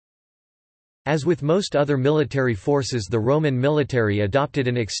As with most other military forces, the Roman military adopted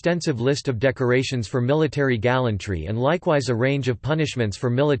an extensive list of decorations for military gallantry and likewise a range of punishments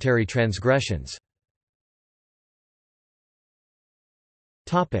for military transgressions.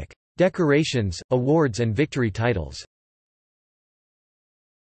 Topic: Decorations, awards and victory titles.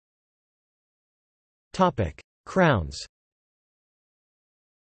 Topic: Crowns.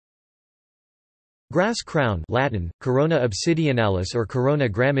 Grass crown, Latin, corona obsidianalis or corona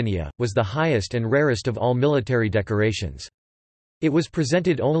graminea, was the highest and rarest of all military decorations. It was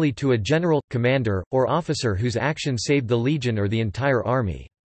presented only to a general, commander, or officer whose action saved the legion or the entire army.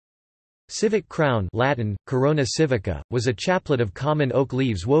 Civic crown, Latin, corona civica, was a chaplet of common oak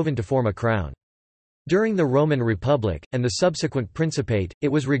leaves woven to form a crown. During the Roman Republic, and the subsequent Principate, it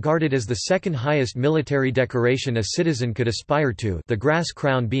was regarded as the second highest military decoration a citizen could aspire to, the grass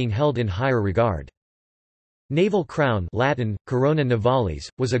crown being held in higher regard. Naval crown, Latin, corona navalis,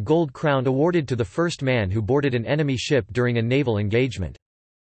 was a gold crown awarded to the first man who boarded an enemy ship during a naval engagement.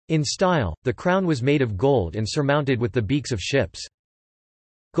 In style, the crown was made of gold and surmounted with the beaks of ships.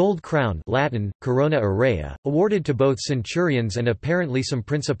 Gold crown, Latin, corona aurea, awarded to both centurions and apparently some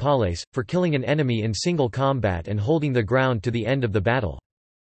principales, for killing an enemy in single combat and holding the ground to the end of the battle.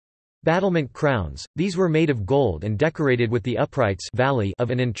 Battlement crowns, these were made of gold and decorated with the uprights valley of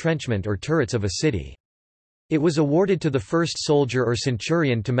an entrenchment or turrets of a city. It was awarded to the first soldier or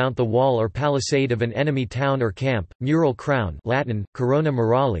centurion to mount the wall or palisade of an enemy town or camp. Mural crown, Latin, corona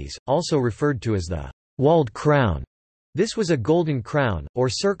muralis, also referred to as the walled crown. This was a golden crown, or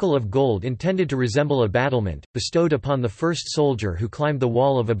circle of gold intended to resemble a battlement, bestowed upon the first soldier who climbed the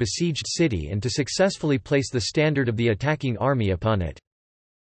wall of a besieged city and to successfully place the standard of the attacking army upon it.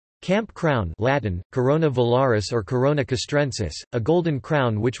 Camp crown, Latin, corona valaris or corona castrensis, a golden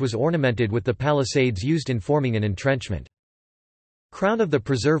crown which was ornamented with the palisades used in forming an entrenchment. Crown of the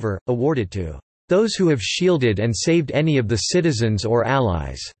Preserver, awarded to those who have shielded and saved any of the citizens or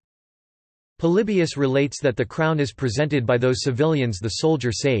allies. Polybius relates that the crown is presented by those civilians the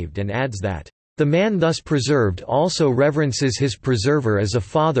soldier saved and adds that, "The man thus preserved also reverences his preserver as a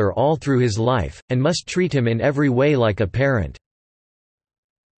father all through his life, and must treat him in every way like a parent."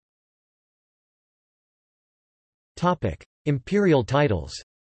 Imperial titles.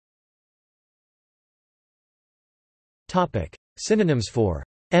 Synonyms for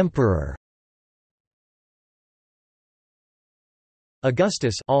emperor.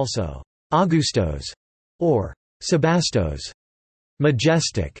 Augustus, also Augustos or Sebastos,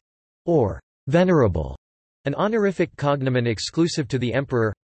 majestic or venerable, an honorific cognomen exclusive to the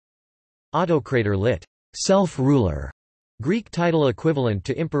emperor. Autocrator lit. Self-ruler, Greek title equivalent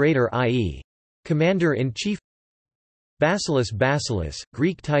to imperator, i.e. commander-in-chief. Basileus,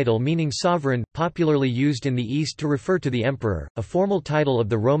 Greek title meaning sovereign, popularly used in the East to refer to the emperor, a formal title of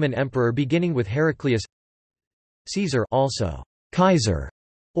the Roman emperor beginning with Heraclius. Caesar, also Kaiser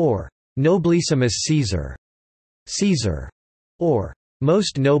or Noblissimus Caesar, Caesar, or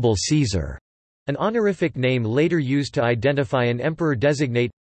Most Noble Caesar, an honorific name later used to identify an emperor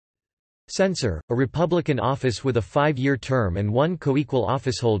designate. Censor, a republican office with a 5-year term and one co-equal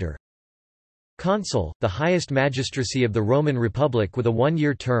officeholder. Consul, the highest magistracy of the Roman Republic with a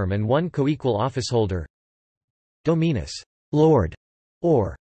 1-year term and one co-equal officeholder. Dominus, Lord,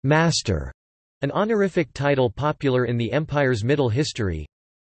 or Master, an honorific title popular in the empire's middle history.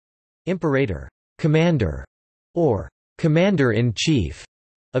 Imperator, Commander, or Commander-in-Chief,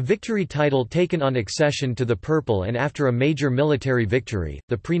 a victory title taken on accession to the purple and after a major military victory,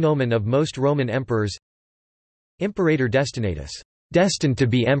 the praenomen of most Roman emperors. Imperator destinatus, destined to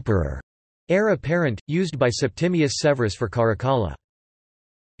be emperor, heir apparent, used by Septimius Severus for Caracalla.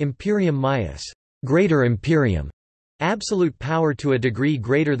 Imperium maius, greater imperium, absolute power to a degree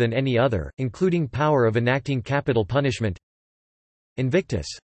greater than any other, including power of enacting capital punishment. Invictus,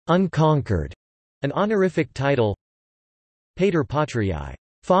 unconquered, an honorific title. Pater Patriae,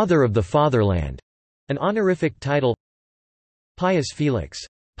 father of the fatherland, an honorific title. Pius Felix,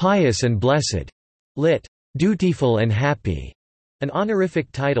 pious and blessed, lit. Dutiful and happy, an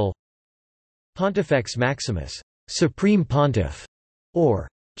honorific title. Pontifex Maximus, supreme pontiff, or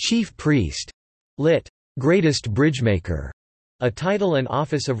chief priest, lit. Greatest bridgemaker, a title and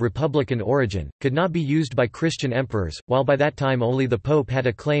office of republican origin, could not be used by Christian emperors, while by that time only the Pope had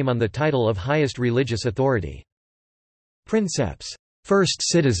a claim on the title of highest religious authority. Princeps, first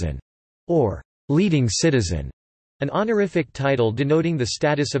citizen, or leading citizen, an honorific title denoting the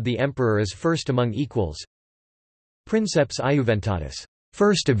status of the emperor as first among equals. Princeps iuventatus,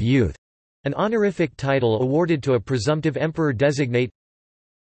 first of youth, an honorific title awarded to a presumptive emperor designate.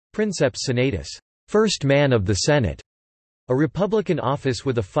 Princeps senatus, first man of the Senate, a republican office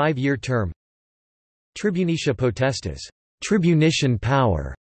with a 5-year term. Tribunitia potestas, tribunician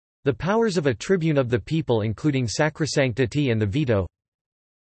power, the powers of a tribune of the people including sacrosanctity and the veto.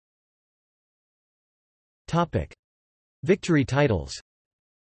 Victory titles.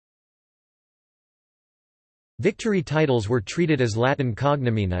 Victory titles were treated as Latin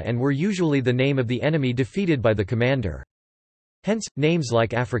cognomina and were usually the name of the enemy defeated by the commander. Hence, names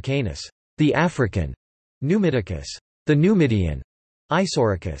like Africanus, the African, Numiticus, the Numidian,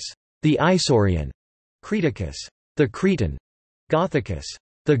 Isauricus, the Isaurian, Creticus, the Cretan, Gothicus,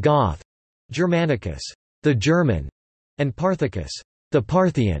 the Goth, Germanicus, the German, and Parthicus, the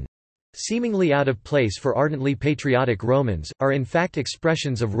Parthian, seemingly out of place for ardently patriotic Romans, are in fact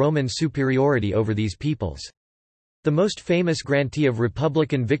expressions of Roman superiority over these peoples. The most famous grantee of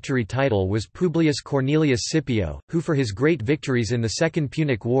republican victory title was Publius Cornelius Scipio, who for his great victories in the Second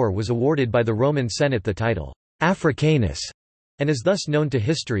Punic War was awarded by the Roman Senate the title Africanus, and is thus known to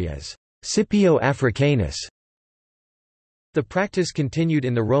history as Scipio Africanus. The practice continued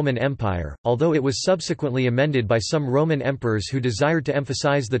in the Roman Empire, although it was subsequently amended by some Roman emperors who desired to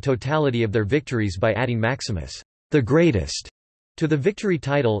emphasize the totality of their victories by adding Maximus, the greatest, to the victory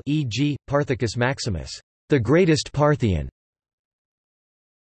title, e.g., Parthicus Maximus, the greatest Parthian.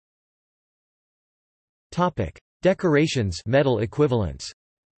 Topic: Decorations, medal equivalents.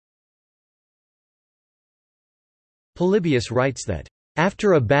 Polybius writes that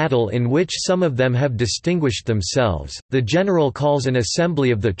after a battle in which some of them have distinguished themselves, the general calls an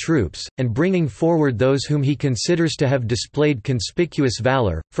assembly of the troops, and bringing forward those whom he considers to have displayed conspicuous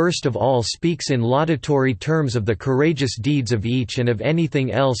valor, first of all speaks in laudatory terms of the courageous deeds of each and of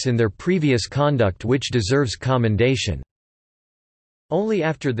anything else in their previous conduct which deserves commendation. Only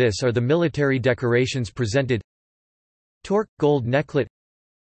after this are the military decorations presented. Torque, gold necklet.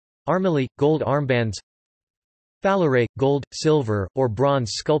 Armily, gold armbands. Phalaerae, gold, silver, or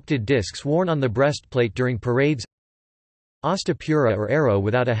bronze sculpted discs worn on the breastplate during parades. Asta pura or arrow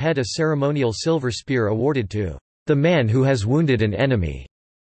without a head, a ceremonial silver spear awarded to the man who has wounded an enemy.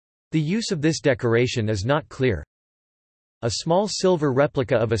 The use of this decoration is not clear. A small silver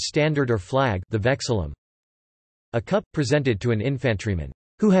replica of a standard or flag, the vexillum. A cup presented to an infantryman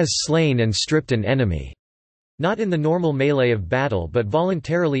who has slain and stripped an enemy. Not in the normal melee of battle but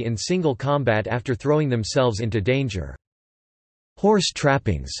voluntarily in single combat after throwing themselves into danger. Horse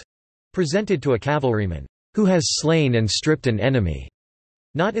trappings, presented to a cavalryman, who has slain and stripped an enemy.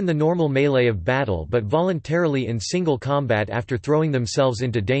 Not in the normal melee of battle but voluntarily in single combat after throwing themselves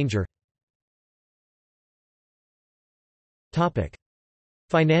into danger.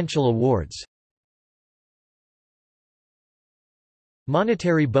 Financial awards.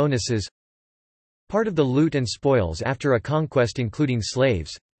 Monetary bonuses. Part of the loot and spoils after a conquest including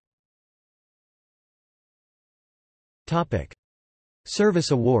slaves.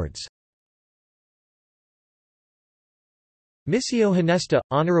 Service awards. Missio honesta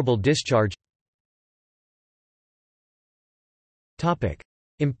 – honorable discharge.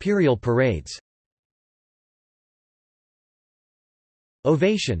 Imperial parades.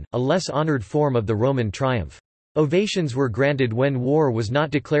 Ovation – a less honored form of the Roman triumph. Ovations were granted when war was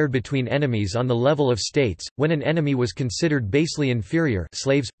not declared between enemies on the level of states, when an enemy was considered basely inferior,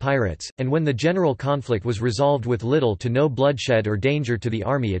 slaves, pirates, and when the general conflict was resolved with little to no bloodshed or danger to the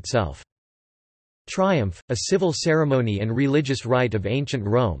army itself. Triumph, a civil ceremony and religious rite of ancient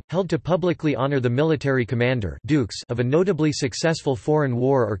Rome, held to publicly honor the military commander dukes of a notably successful foreign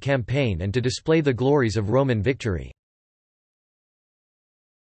war or campaign and to display the glories of Roman victory.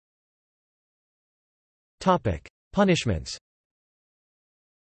 Punishments.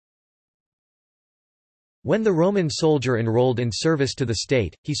 When the Roman soldier enrolled in service to the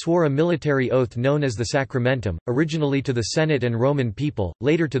state, he swore a military oath known as the sacramentum, originally to the Senate and Roman people,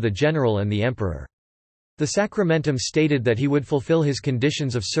 later to the general and the emperor. The sacramentum stated that he would fulfill his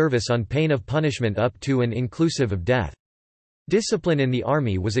conditions of service on pain of punishment up to and inclusive of death. Discipline in the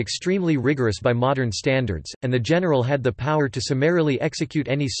army was extremely rigorous by modern standards, and the general had the power to summarily execute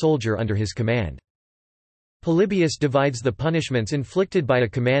any soldier under his command. Polybius divides the punishments inflicted by a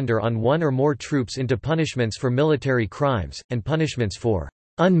commander on one or more troops into punishments for military crimes, and punishments for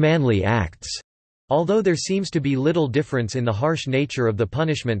unmanly acts, although there seems to be little difference in the harsh nature of the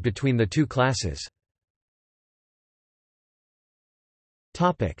punishment between the two classes.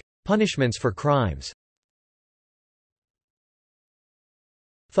 Punishments for crimes.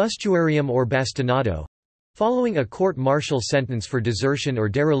 Fustuarium or bastinado. Following a court-martial sentence for desertion or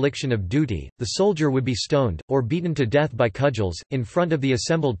dereliction of duty, the soldier would be stoned, or beaten to death by cudgels, in front of the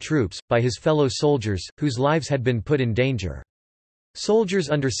assembled troops, by his fellow soldiers, whose lives had been put in danger. Soldiers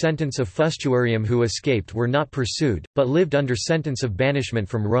under sentence of fustuarium who escaped were not pursued, but lived under sentence of banishment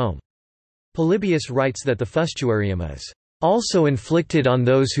from Rome. Polybius writes that the fustuarium is also inflicted on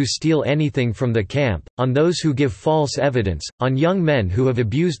those who steal anything from the camp, on those who give false evidence, on young men who have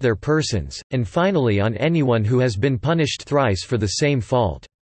abused their persons, and finally on anyone who has been punished thrice for the same fault.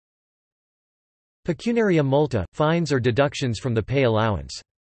 Pecuniaria multa, fines or deductions from the pay allowance.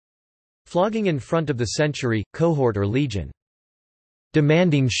 Flogging in front of the century, cohort or legion.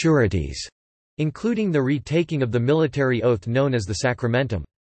 Demanding sureties, including the retaking of the military oath known as the sacramentum.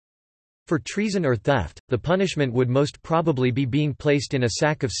 For treason or theft, the punishment would most probably be being placed in a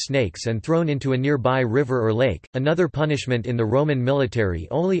sack of snakes and thrown into a nearby river or lake. Another punishment in the Roman military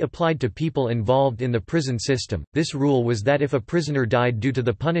only applied to people involved in the prison system. This rule was that if a prisoner died due to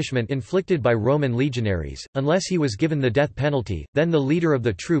the punishment inflicted by Roman legionaries, unless he was given the death penalty, then the leader of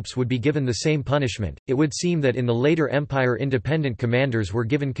the troops would be given the same punishment. It would seem that in the later empire independent commanders were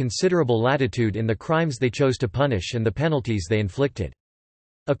given considerable latitude in the crimes they chose to punish and the penalties they inflicted.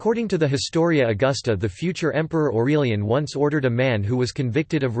 According to the Historia Augusta, the future Emperor Aurelian once ordered a man who was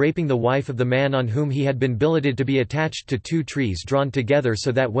convicted of raping the wife of the man on whom he had been billeted to be attached to two trees drawn together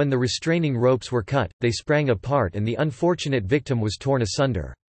so that when the restraining ropes were cut, they sprang apart and the unfortunate victim was torn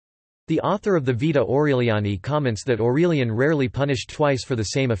asunder. The author of the Vita Aureliani comments that Aurelian rarely punished twice for the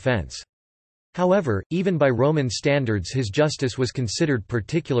same offense. However, even by Roman standards his justice was considered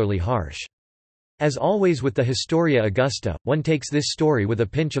particularly harsh. As always with the Historia Augusta, one takes this story with a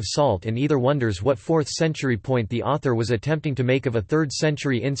pinch of salt and either wonders what 4th century point the author was attempting to make of a 3rd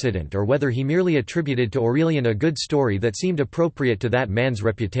century incident or whether he merely attributed to Aurelian a good story that seemed appropriate to that man's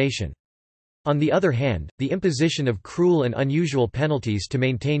reputation. On the other hand, the imposition of cruel and unusual penalties to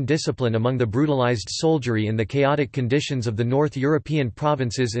maintain discipline among the brutalized soldiery in the chaotic conditions of the North European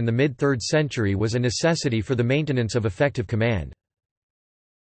provinces in the mid-3rd century was a necessity for the maintenance of effective command.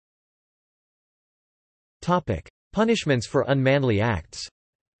 Punishments for unmanly acts.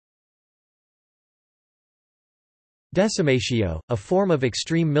 Decimatio, a form of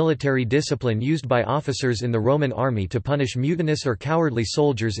extreme military discipline used by officers in the Roman army to punish mutinous or cowardly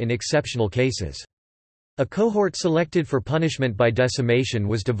soldiers in exceptional cases. A cohort selected for punishment by decimation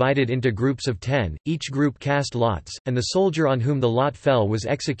was divided into groups of 10, each group cast lots, and the soldier on whom the lot fell was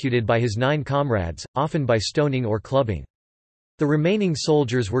executed by his 9 comrades, often by stoning or clubbing. The remaining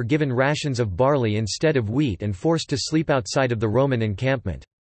soldiers were given rations of barley instead of wheat and forced to sleep outside of the Roman encampment.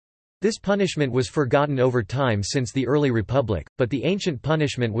 This punishment was forgotten over time since the early Republic, but the ancient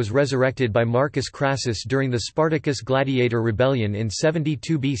punishment was resurrected by Marcus Crassus during the Spartacus Gladiator Rebellion in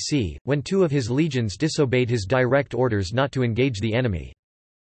 72 BC, when 2 of his legions disobeyed his direct orders not to engage the enemy.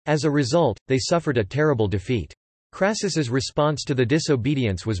 As a result, they suffered a terrible defeat. Crassus's response to the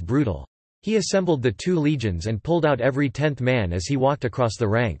disobedience was brutal. He assembled the 2 legions and pulled out every 10th man as he walked across the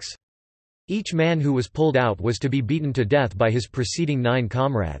ranks. Each man who was pulled out was to be beaten to death by his preceding 9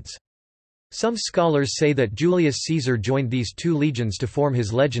 comrades. Some scholars say that Julius Caesar joined these 2 legions to form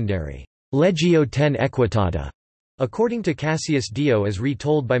his legendary Legio X Equitata. According to Cassius Dio as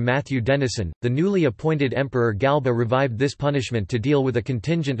retold by Matthew Denison, the newly appointed Emperor Galba revived this punishment to deal with a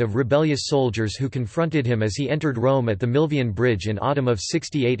contingent of rebellious soldiers who confronted him as he entered Rome at the Milvian Bridge in autumn of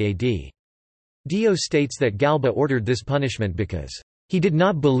 68 AD. Dio states that Galba ordered this punishment because he did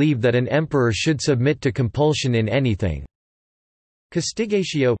not believe that an emperor should submit to compulsion in anything.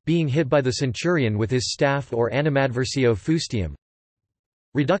 Castigatio, being hit by the centurion with his staff or animadversio fustium.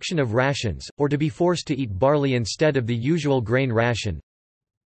 Reduction of rations, or to be forced to eat barley instead of the usual grain ration.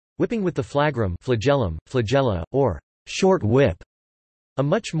 Whipping with the flagrum, flagellum, flagella, or short whip, a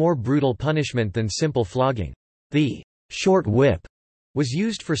much more brutal punishment than simple flogging. The short whip was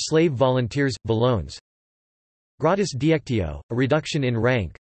used for slave volunteers, valones. Gradus diectio, a reduction in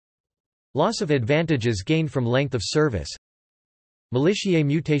rank. Loss of advantages gained from length of service. Militiae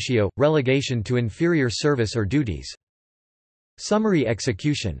mutatio, relegation to inferior service or duties. Summary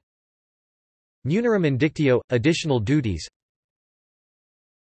execution. Munera indictio, additional duties.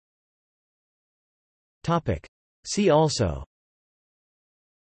 See also: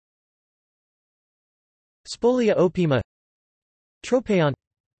 Spolia opima, Tropeion.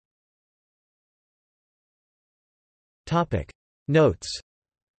 Notes